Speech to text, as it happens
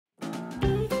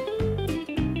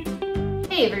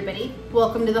Hey everybody,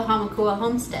 welcome to the Hamakua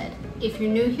Homestead. If you're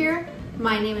new here,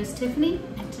 my name is Tiffany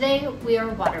and today we are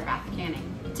water bath canning.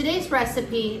 Today's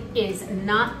recipe is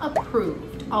not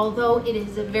approved, although it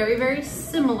is very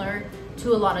similar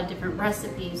to a lot of different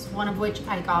recipes, one of which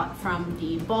I got from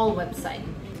the Ball website.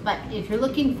 But if you're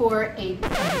looking for a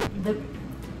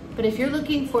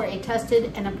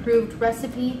tested and approved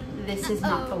recipe, this is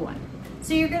not the one.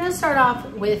 So you're gonna start off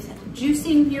with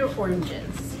juicing your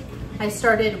oranges. I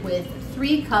started with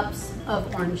 3 cups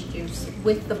of orange juice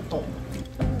with the pulp.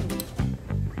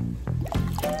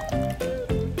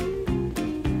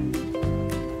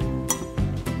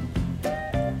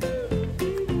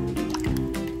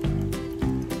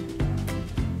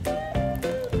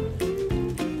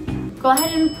 Go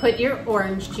ahead and put your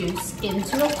orange juice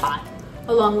into a pot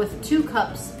along with 2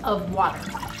 cups of water.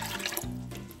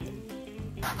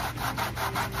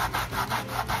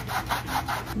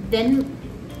 Then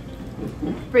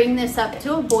bring this up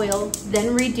to a boil,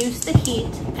 then reduce the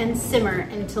heat and simmer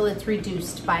until it's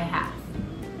reduced by half.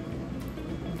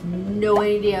 No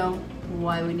idea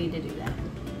why we need to do that.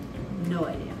 No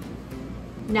idea.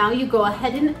 Now you go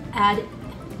ahead and add,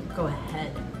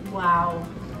 wow.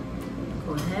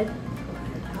 Go ahead.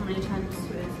 How many times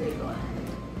do I say go ahead?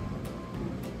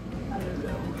 I don't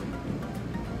know.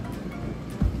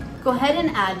 Go ahead and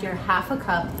add your ½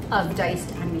 cup of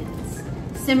diced onions.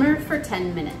 Simmer for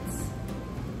 10 minutes.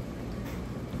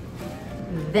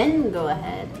 Then go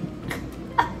ahead.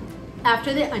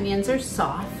 After the onions are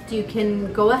soft, you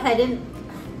can go ahead and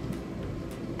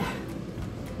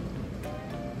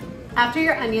after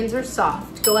your onions are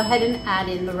soft, go ahead and add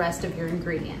in the rest of your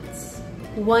ingredients.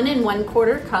 1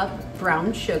 1/4 cup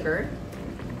brown sugar,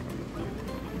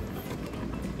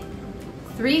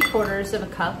 3/4 of a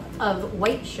cup of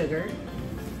white sugar,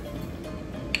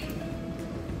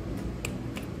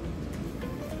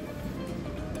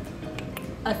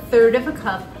 1/3 of a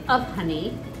cup of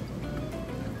honey,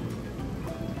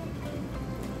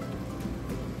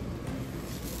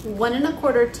 1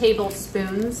 1/4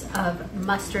 tablespoons of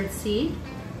mustard seed,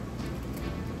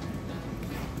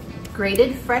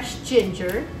 grated fresh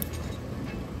ginger,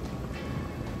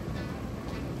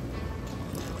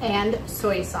 and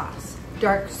soy sauce,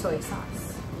 dark soy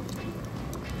sauce.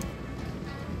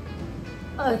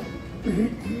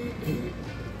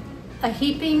 A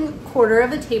heaping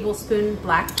 1/4 tablespoon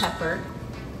black pepper,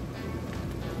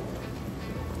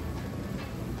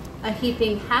 a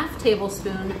heaping ½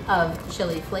 tablespoon of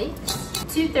chili flakes,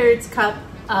 2/3 cup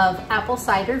of apple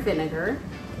cider vinegar,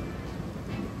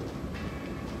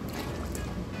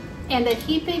 and a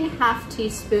heaping ½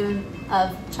 teaspoon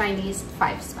of Chinese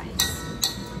 5 spice.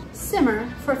 Simmer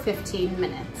for 15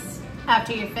 minutes.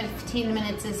 After your 15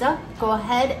 minutes is up, go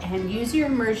ahead and use your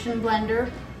immersion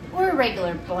blender or a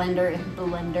regular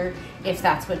blender if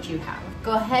that's what you have.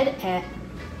 Go ahead and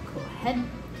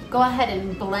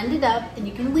blend it up, and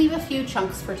you can leave a few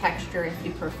chunks for texture if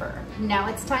you prefer. Now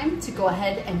it's time to go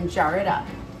ahead and jar it up.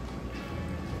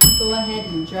 Go ahead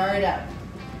and jar it up.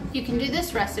 You can do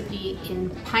this recipe in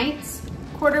pints,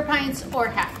 1/4 pints, or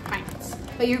 ½ pints,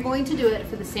 but you're going to do it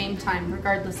for the same time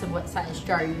regardless of what size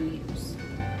jar you use.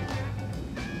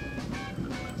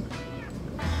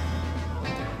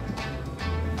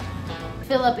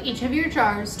 Fill up each of your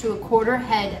jars to a 1/4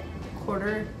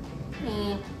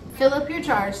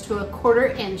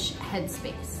 inch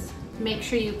headspace. Make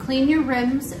sure you clean your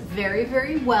rims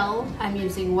very well. I'm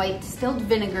using white distilled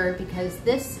vinegar because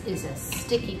this is a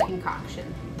sticky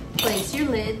concoction. Place your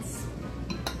lids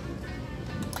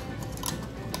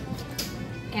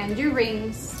and your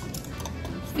rings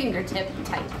fingertip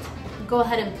tight. Go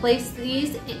ahead and place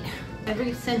these in,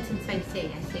 every sentence I say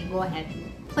go ahead.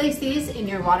 Place these in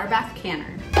your water bath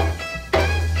canner.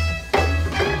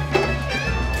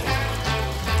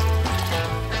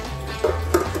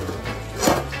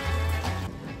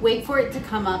 Wait for it to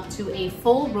come up to a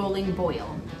full rolling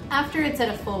boil. After it's at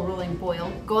a full rolling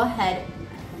boil,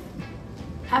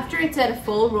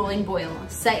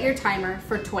 set your timer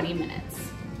for 20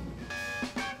 minutes.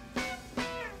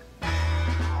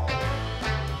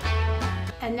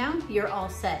 And now you're all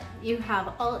set. You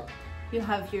have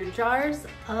your jars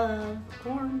of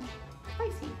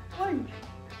spicy orange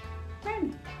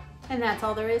marinade. And that's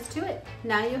all there is to it.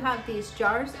 Now you have these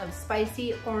jars of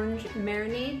spicy orange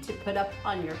marinade to put up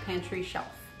on your pantry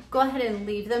shelf. Go ahead and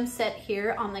leave them set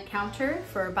here on the counter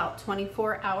for about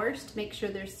 24 hours to make sure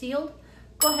they're sealed.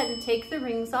 Go ahead and take the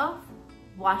rings off,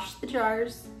 wash the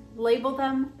jars, label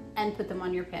them, and put them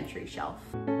on your pantry shelf.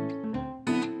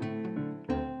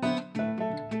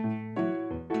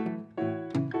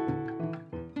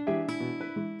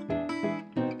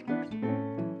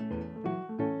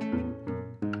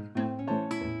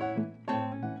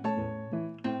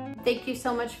 Thank you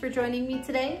so much for joining me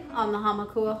today on the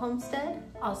Hamakua Homestead.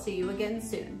 I'll see you again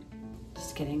soon.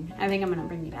 Just kidding. I think I'm gonna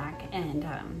bring you back and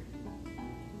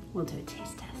we'll do a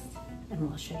taste test and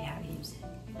we'll show you how to use it.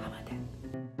 How about that?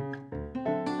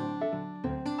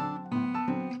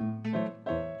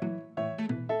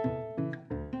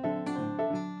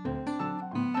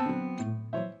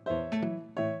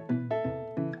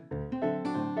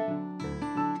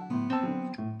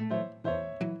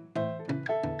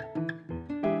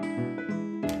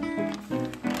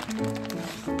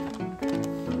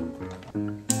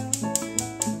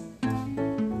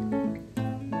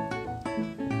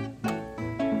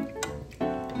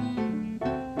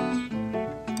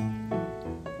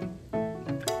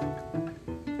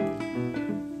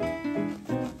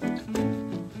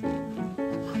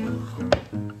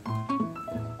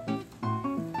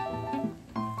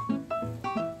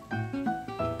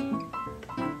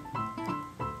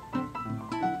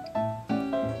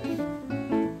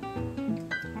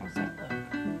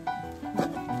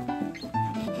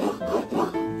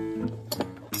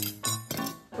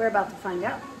 We're about to find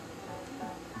out.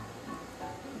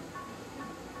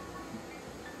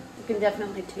 You can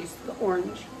definitely taste the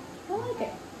orange. I like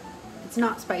it. It's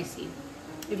not spicy.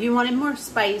 If you wanted more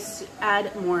spice,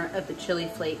 add more of the chili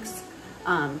flakes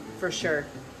for sure.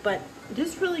 But it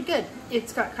is really good.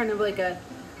 It's got kind of like a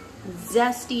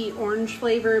zesty orange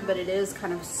flavor, but it is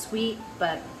kind of sweet,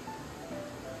 but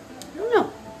I don't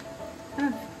know,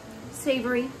 kind of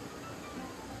savory.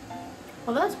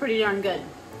 Well, that's pretty darn good.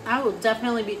 I will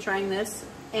definitely be trying this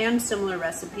and similar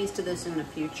recipes to this in the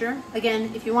future.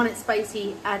 Again, if you want it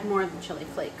spicy, add more of the chili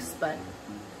flakes, but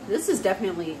this is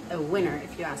definitely a winner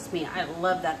if you ask me. I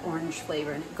love that orange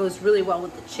flavor and it goes really well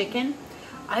with the chicken.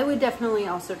 I would definitely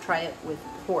also try it with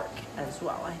pork as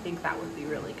well. I think that would be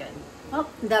really good. Well,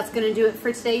 that's gonna do it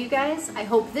for today, you guys. I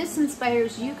hope this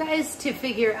inspires you guys to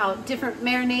figure out different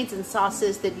marinades and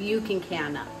sauces that you can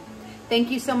can up. Thank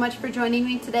you so much for joining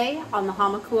me today on the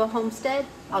Hamakua Homestead.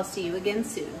 I'll see you again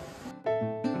soon.